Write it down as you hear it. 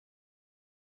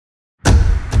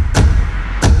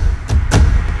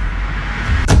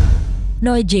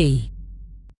NoeG.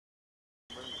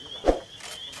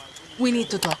 We need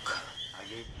to talk.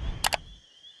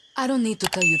 I don't need to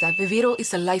tell you that Viviro is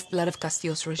the lifeblood of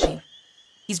Castillo's regime.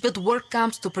 He's built work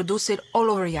camps to produce it all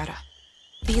over Yara.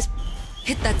 These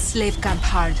hit that slave camp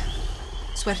hard.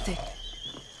 Suerte.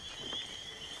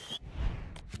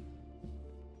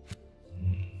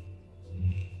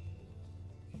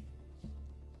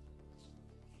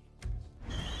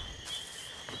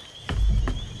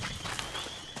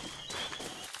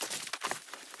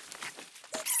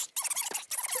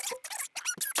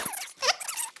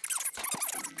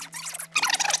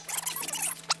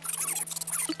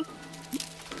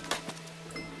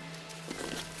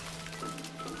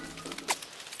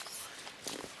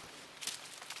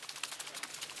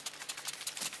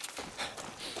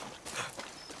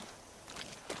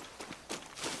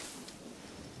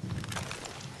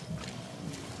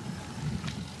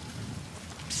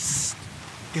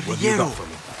 What do you got for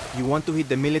me? You want to hit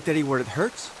the military where it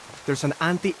hurts? There's an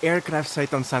anti-aircraft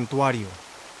site on Santuario.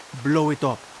 Blow it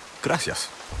up. Gracias.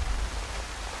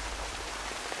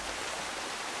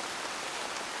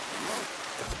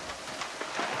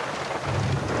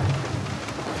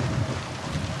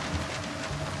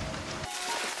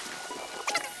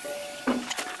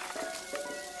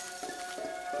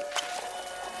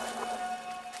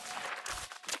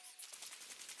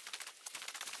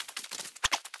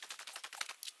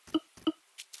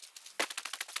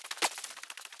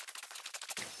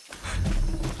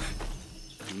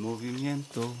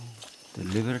 Movimiento de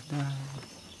libertad.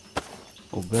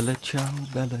 Oh, bella ciao,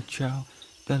 bella ciao,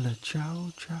 bella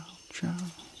ciao, ciao, ciao.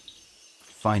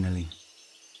 Finally.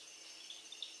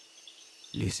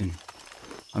 Listen,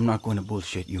 I'm not going to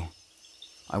bullshit you.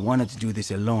 I wanted to do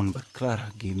this alone, but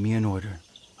Clara gave me an order.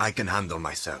 I can handle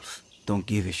myself. Don't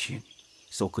give a shit.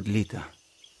 So could Lita.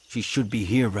 She should be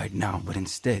here right now, but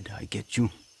instead, I get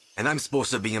you. And I'm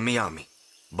supposed to be in Miami.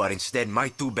 But instead, my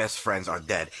two best friends are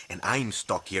dead, and I'm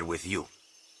stuck here with you.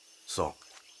 So,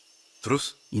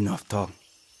 truce? Enough talk.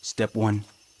 Step 1,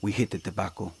 we hit the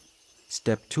tobacco.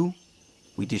 Step 2,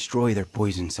 we destroy their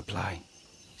poison supply.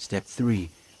 Step 3,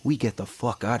 we get the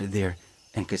fuck out of there,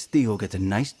 and Castillo gets a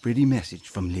nice pretty message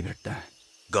from Libertad.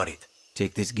 Got it.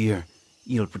 Take this gear.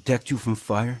 It'll protect you from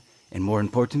fire, and more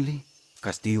importantly,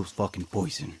 Castillo's fucking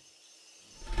poison.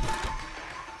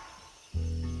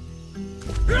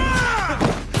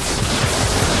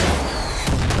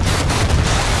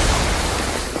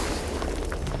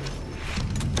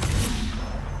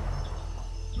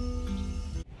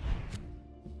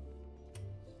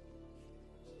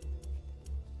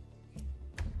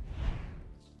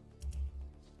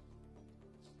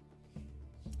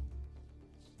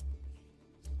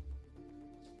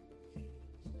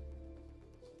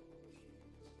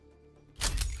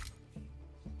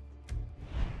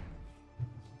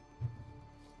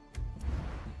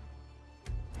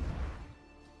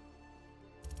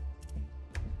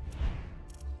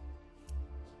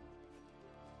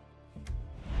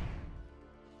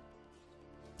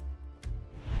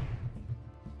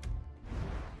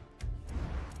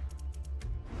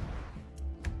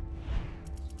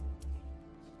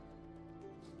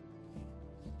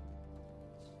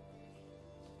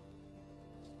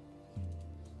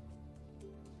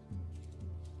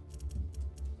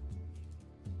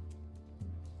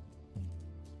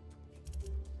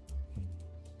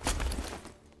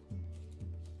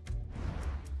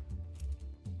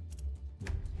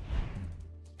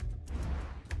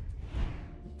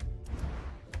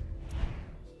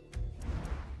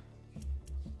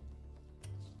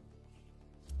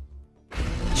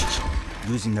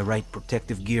 Using the right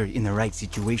protective gear in the right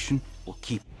situation will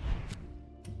keep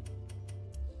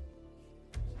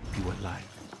you alive.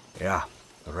 Yeah,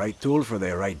 the right tool for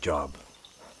the right job.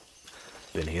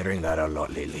 Been hearing that a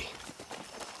lot lately.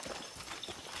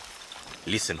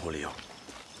 Listen, Julio.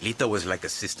 Lita was like a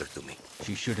sister to me.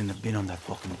 She shouldn't have been on that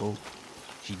fucking boat.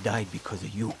 She died because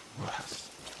of you,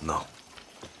 Rojas. No.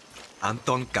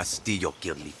 AntónCastillo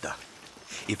killed Lita.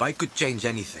 If I could change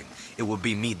anything, it would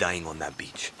be me dying on that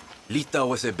beach. Lita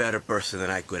was a better person than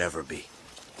I could ever be.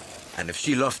 And if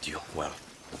she loved you, well,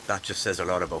 that just says a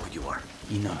lot about who you are.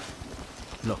 Enough.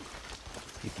 Look,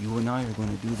 if you and I are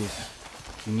going to do this,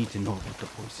 you need to know about the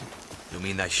poison. You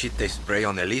mean that shit they spray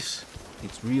on the leaves?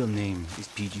 Its real name is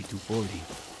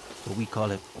PG-240, but we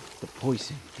call it the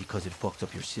poison because it fucks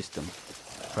up your system.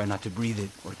 Try not to breathe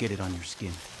it or get it on your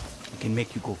skin. It can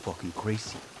make you go fucking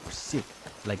crazy or sick,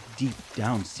 like deep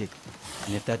down sick.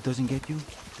 And if that doesn't get you,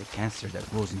 the cancer that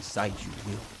grows inside you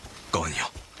will.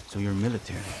 Coño. So you're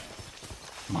military.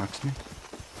 Marksman?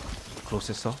 Close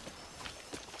assault?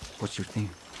 What's your thing?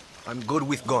 I'm good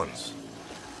with guns.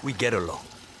 We get along.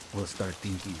 We'll start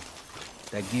thinking.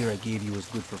 That gear I gave you is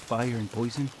good for fire and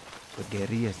poison, but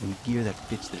guerrillas need gear that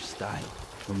fits their style,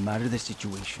 no matter the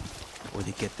situation, or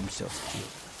they get themselves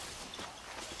killed.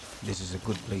 This is a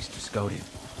good place to scout it.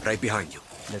 Right behind you.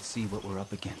 Let's see what we're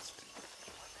up against.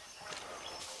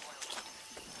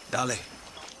 Dale.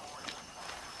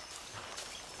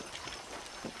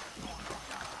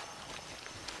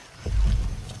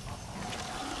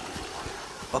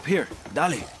 Up here,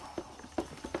 dale.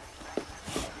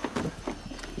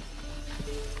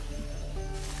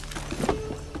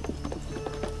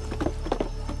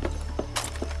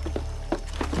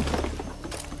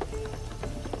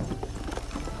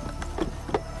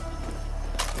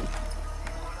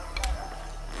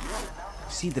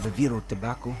 See the Viviro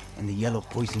tobacco and the yellow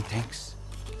poison tanks?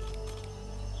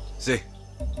 See.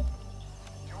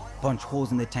 Punch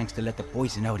holes in the tanks to let the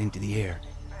poison out into the air.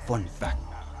 Fun fact,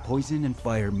 poison and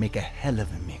fire make a hell of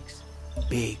a mix.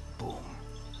 Big boom.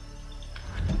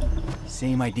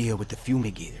 Same idea with the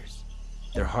fumigators.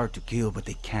 They're hard to kill, but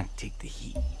they can't take the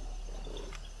heat.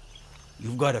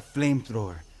 You've got a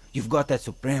flamethrower. You've got that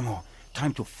Supremo.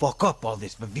 Time to fuck up all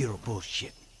this Viviro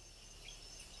bullshit.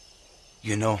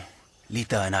 You know,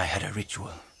 Lita and I had a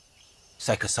ritual.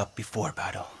 Psych us up before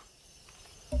battle.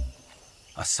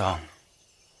 A song.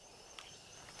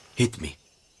 Hit me.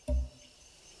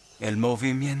 El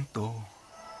movimiento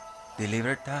de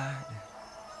libertad.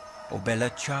 Oh,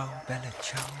 bella ciao, bella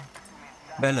ciao.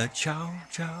 Bella ciao,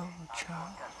 ciao,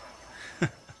 ciao.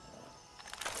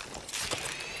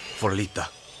 For Lita.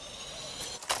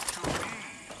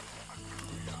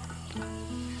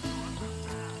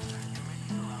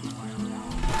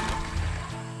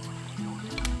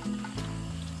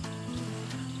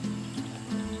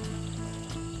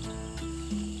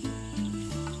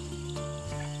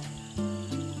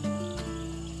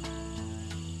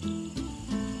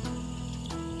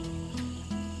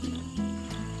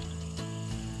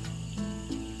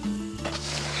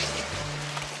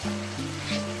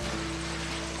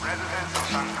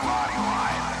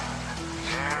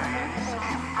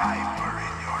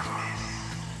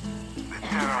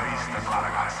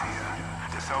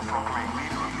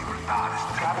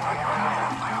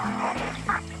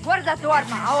 Guarda tu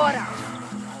arma, ahora!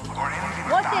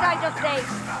 What did I just say?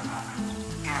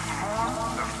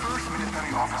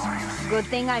 Good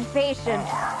thing I'm patient.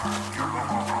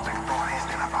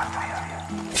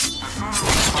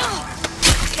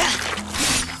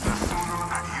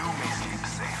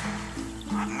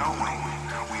 Knowing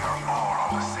we are all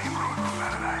on the same road to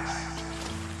paradise.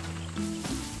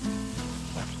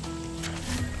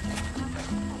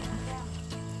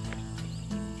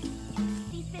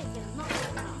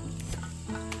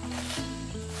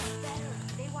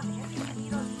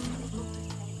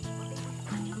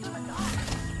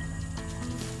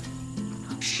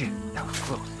 Shit, that was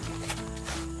close.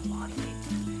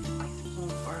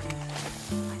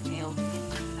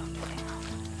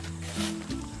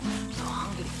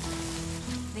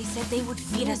 They said they would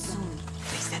feed us soon.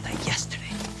 They said that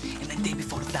yesterday, and the day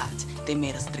before that, they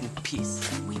made us drink piss.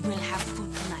 We will have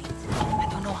food tonight. I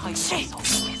don't know how you say so.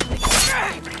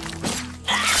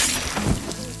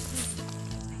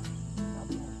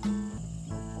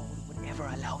 Would ever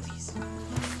allow these.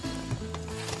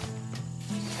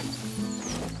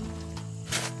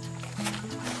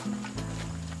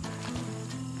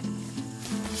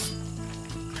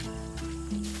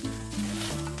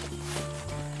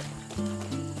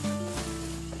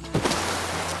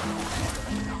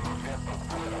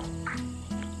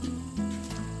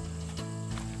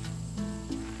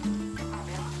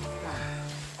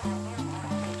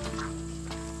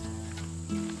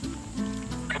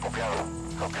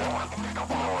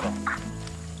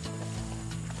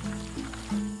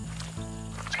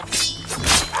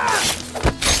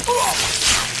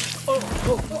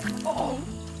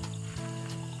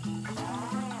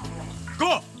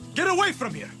 Go! Get away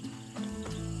from here!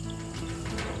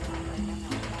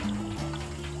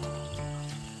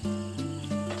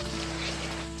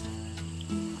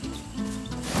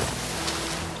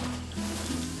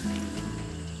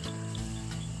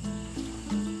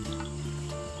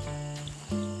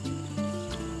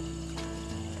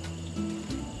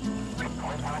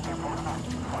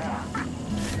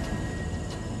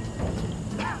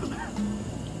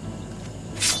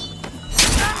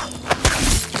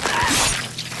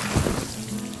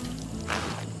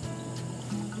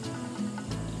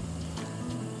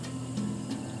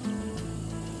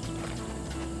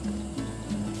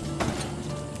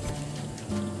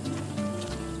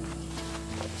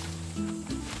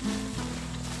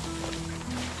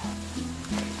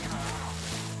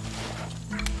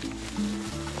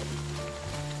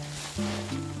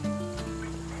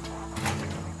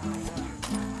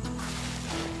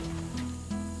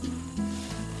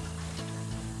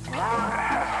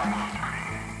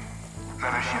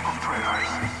 traders,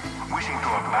 wishing to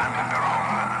abandon their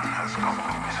homeland, has come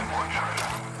to misfortune.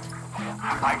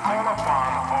 I call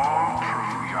upon all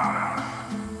true Yaras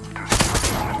to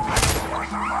stand and fight for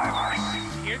survivors,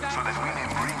 so that we may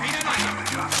bring freedom to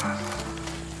justice.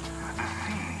 The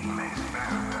sea may spare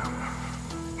them,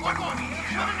 but we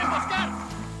shall not.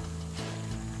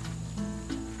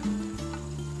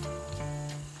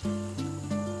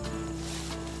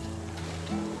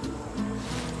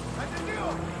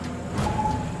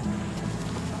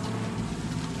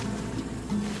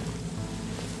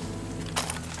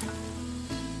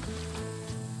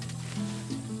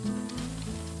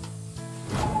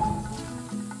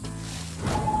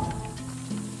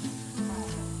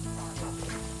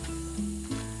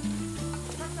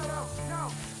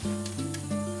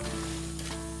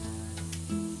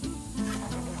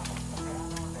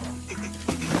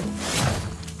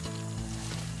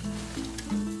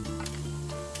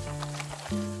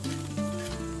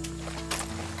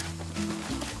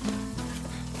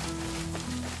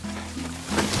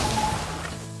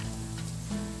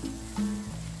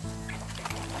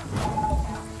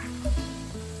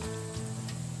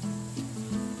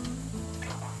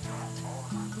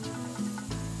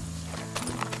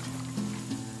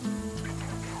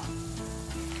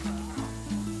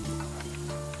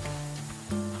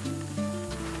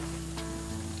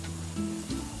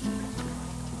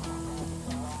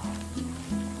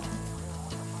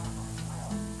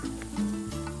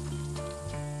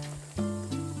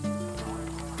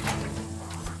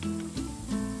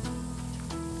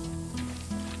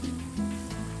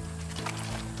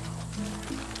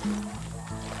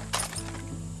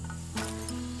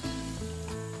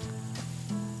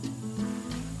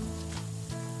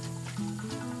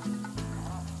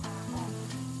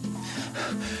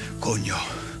 Coño.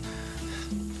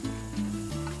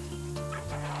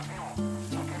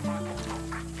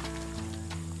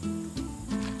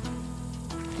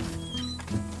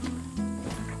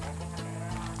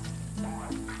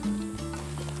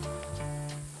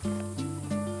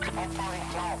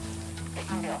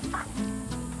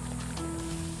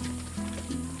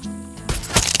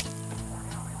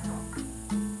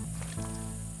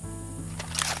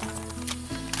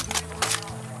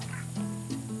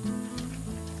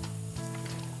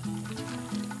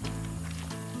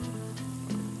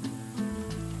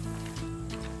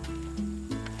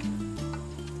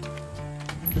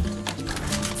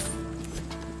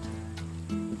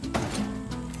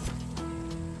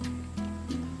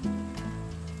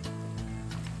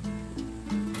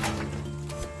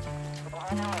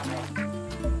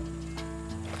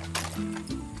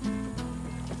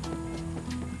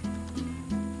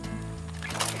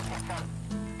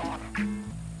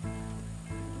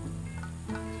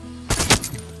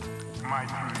 My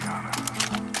true Yara.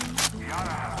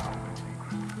 Yara has open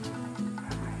secrets.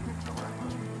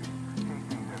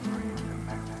 Chasing their dreams in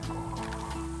Mexico.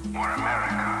 Or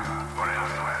America, or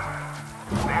elsewhere.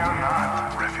 They are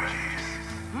not refugees.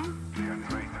 They are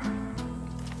traitors.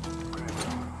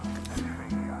 Criminals and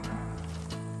fake Yara.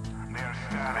 They are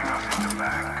stabbing us in the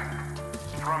back.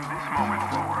 From this moment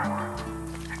forward,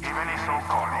 if any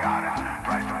so-called Yara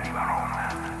tries to leave our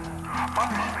homeland,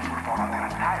 punishment will fall on their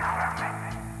entire family.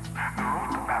 The road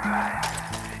to paradise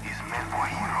is meant for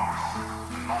heroes,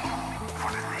 not for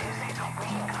the lazy to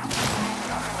weak.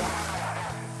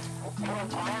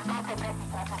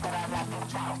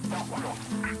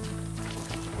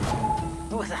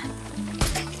 What was that?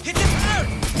 Hit him there!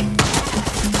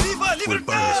 We'll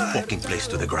burn this fucking place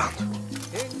to the ground.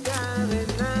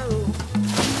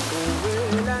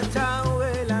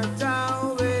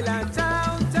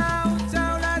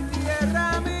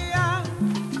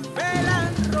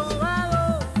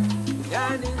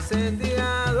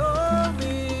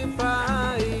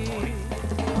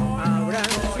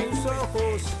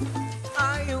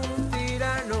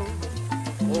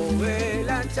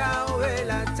 Chao,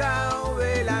 vela, chao,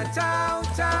 vela, chao,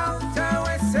 chao, chao,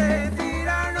 ese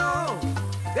tirano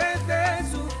desde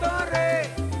su torre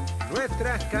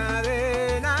nuestras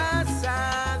cadenas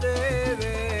ha de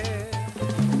ver.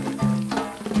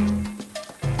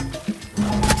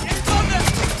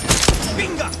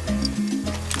 ¡Venga!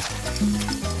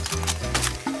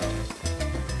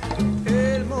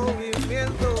 El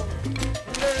movimiento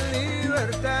de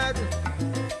libertad,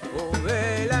 oh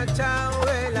vela, chao,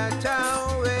 vela, chao.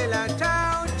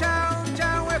 Chao, chao,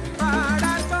 chao, es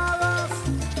para todos,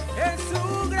 es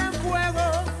un gran fuego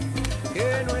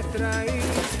que nuestra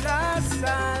isla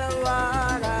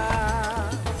salvará.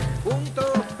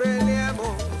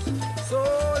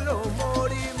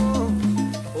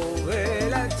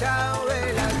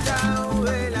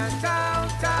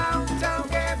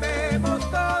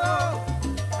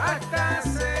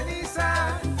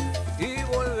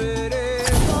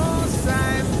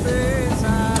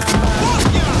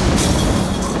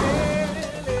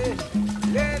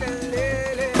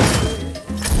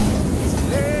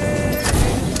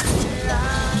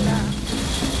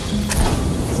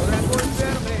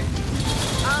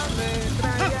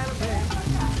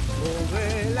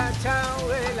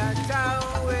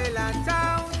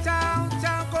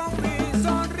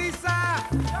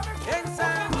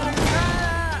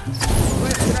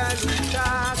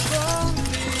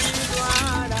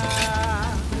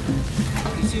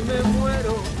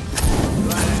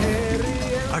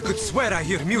 could swear I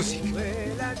hear music.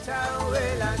 Vela, chao,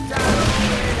 vela, chao,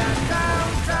 vela, chao,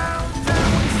 chao,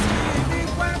 chao. Y si mi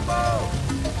cuerpo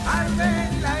arde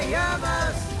en las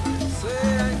llamas,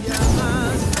 sean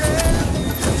llamas de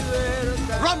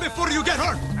libertad. Run before you get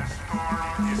hurt!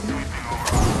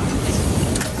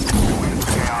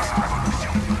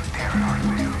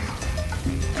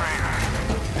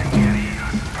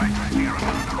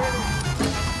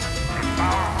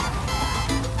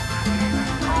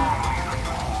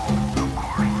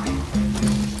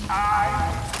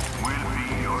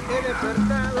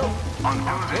 Despertado,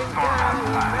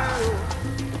 encadenado,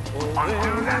 oh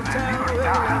vela, chao,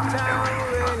 vela, chao,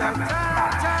 vela, chao,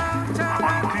 chao, chao,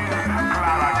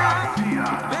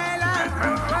 me la han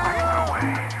robado,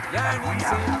 ya han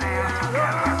incendiado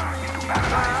mi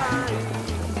país.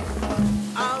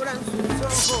 Abran sus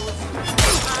ojos,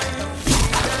 hay un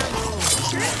tirano,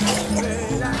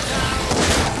 vela,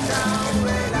 chao,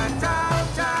 vela, chao,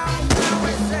 chao, chao,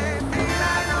 ese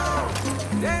tirano.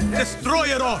 Destroy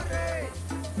it all!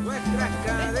 Nuestras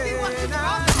cadenas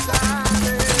a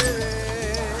beber.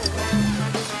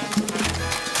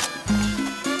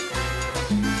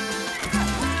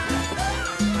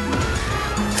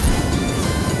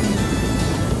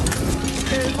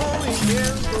 El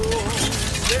movimiento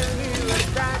de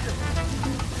libertad.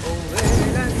 Oh,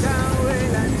 vela, chao,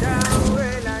 vela, chao,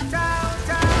 vela, chao,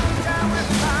 chao, chao. Es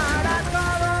para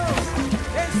todos.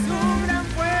 Es un gran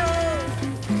fuego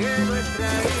que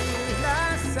nuestra isla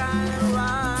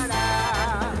salvará.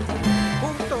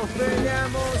 Juntos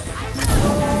peleamos,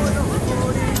 todos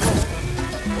morimos.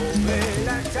 Oh,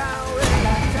 vela, chao,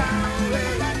 vela, chao,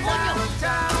 vela, chao,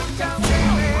 chao, chao.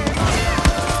 Quememos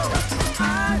todo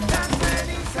hasta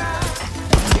ceniza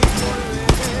y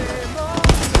volveremos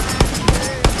a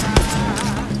empezar.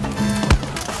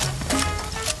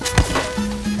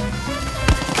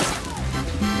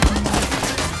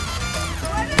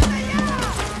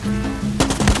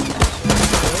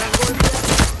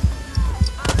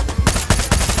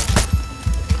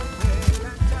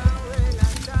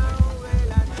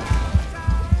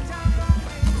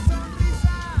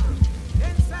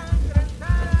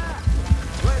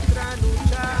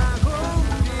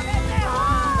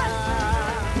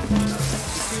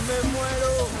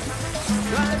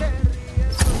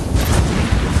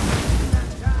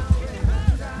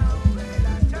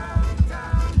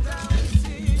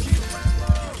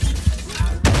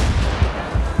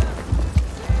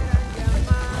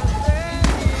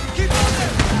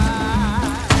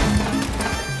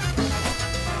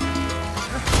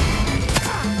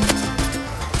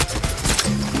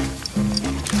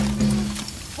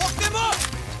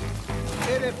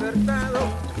 He despertado,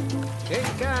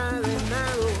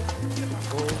 encadenado.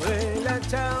 Oh, vela,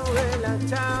 chao, vela,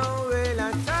 chao, vela,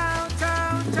 chao,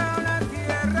 chao, chao. La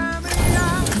tierra mía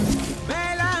me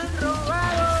la han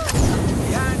robado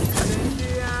y han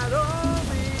incendiado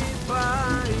mi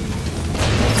país.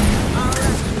 Ahora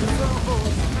en sus ojos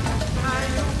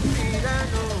hay un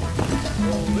tirano.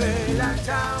 Oh, vela,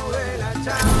 chao, vela,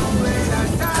 chao, vela,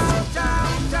 chao, chao,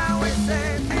 chao. Ese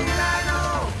tirano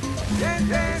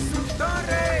desde su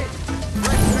torre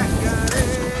nuestras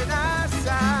cadenas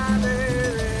a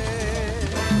beber.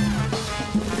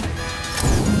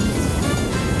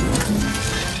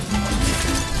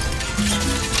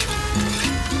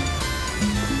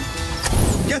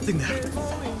 Getting there! El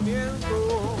movimiento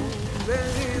de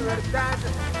libertad.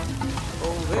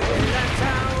 Oh, vela,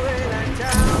 chao, vela,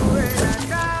 chao, vela,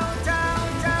 chao, chao,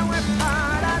 chao. Es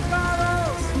para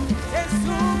todos, es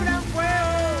un gran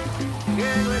fuego que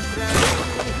nuestra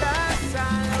isla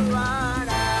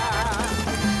salvará.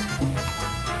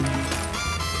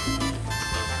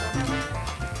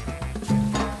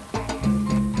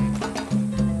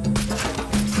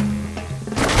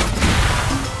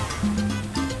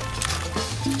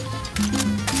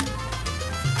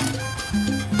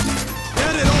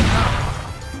 Get it all out!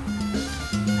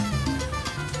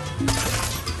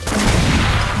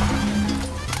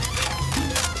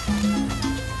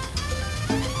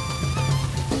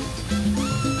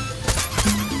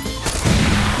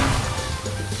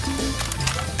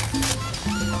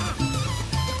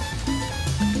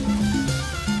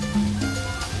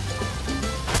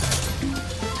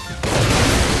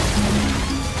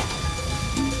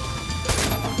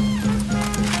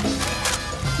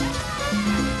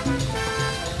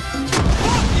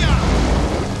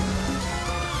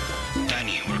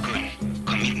 Dani, we're good.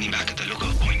 Come meet me back at the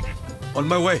lookout point. On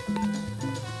my way.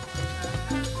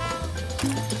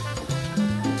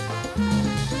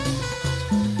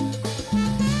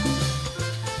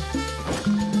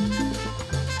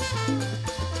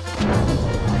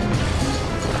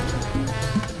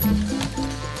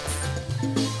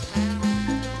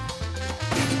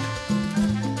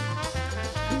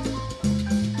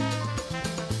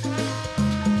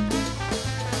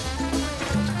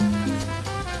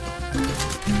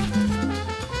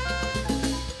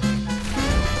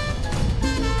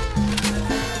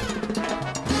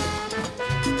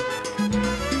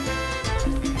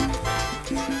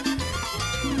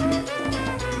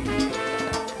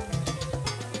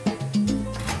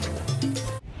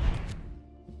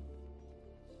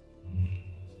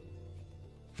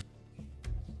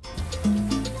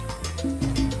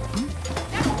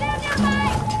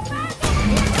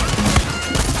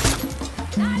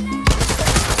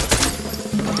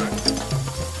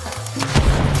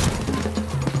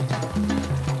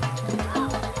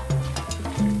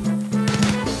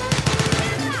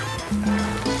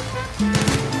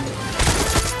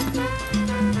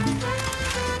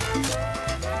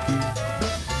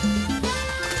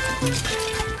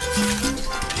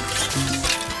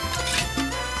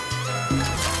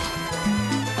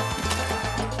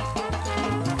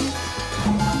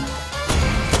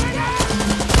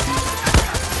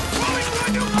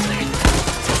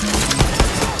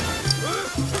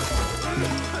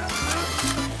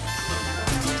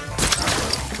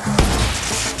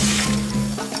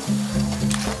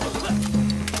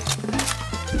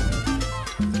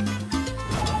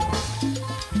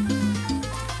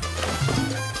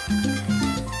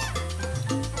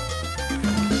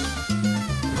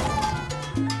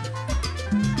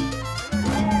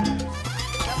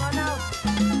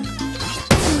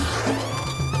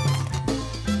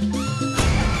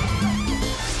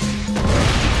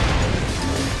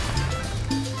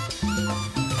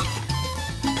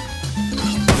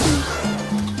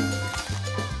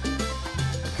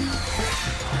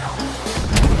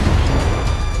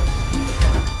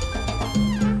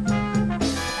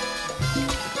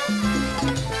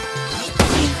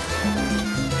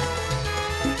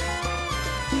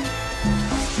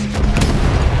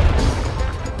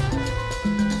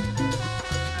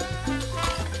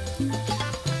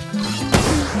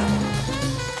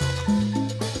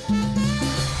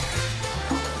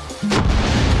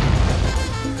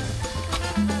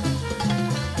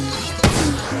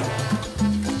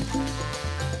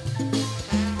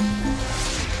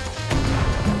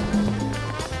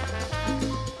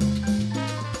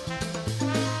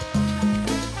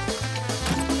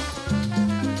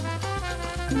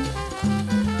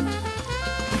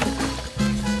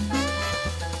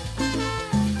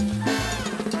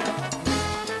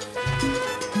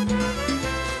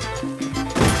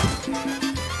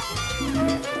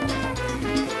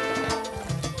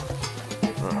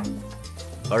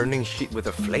 Burning shit with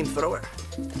a flamethrower?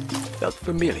 Felt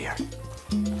familiar.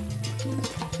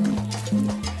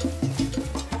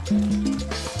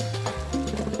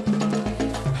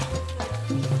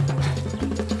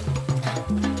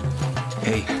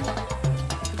 Hey.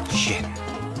 Shit.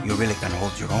 You really can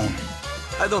hold your own.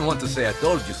 I don't want to say I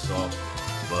told you so,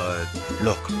 but...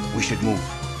 Look, we should move.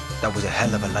 That was a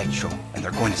hell of a light show, and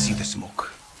they're going to see the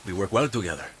smoke. We work well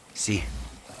together. See?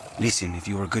 Listen, if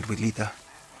you were good with Lita,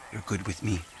 you're good with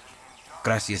me.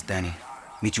 Gracias, Dani.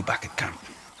 Meet you back at camp.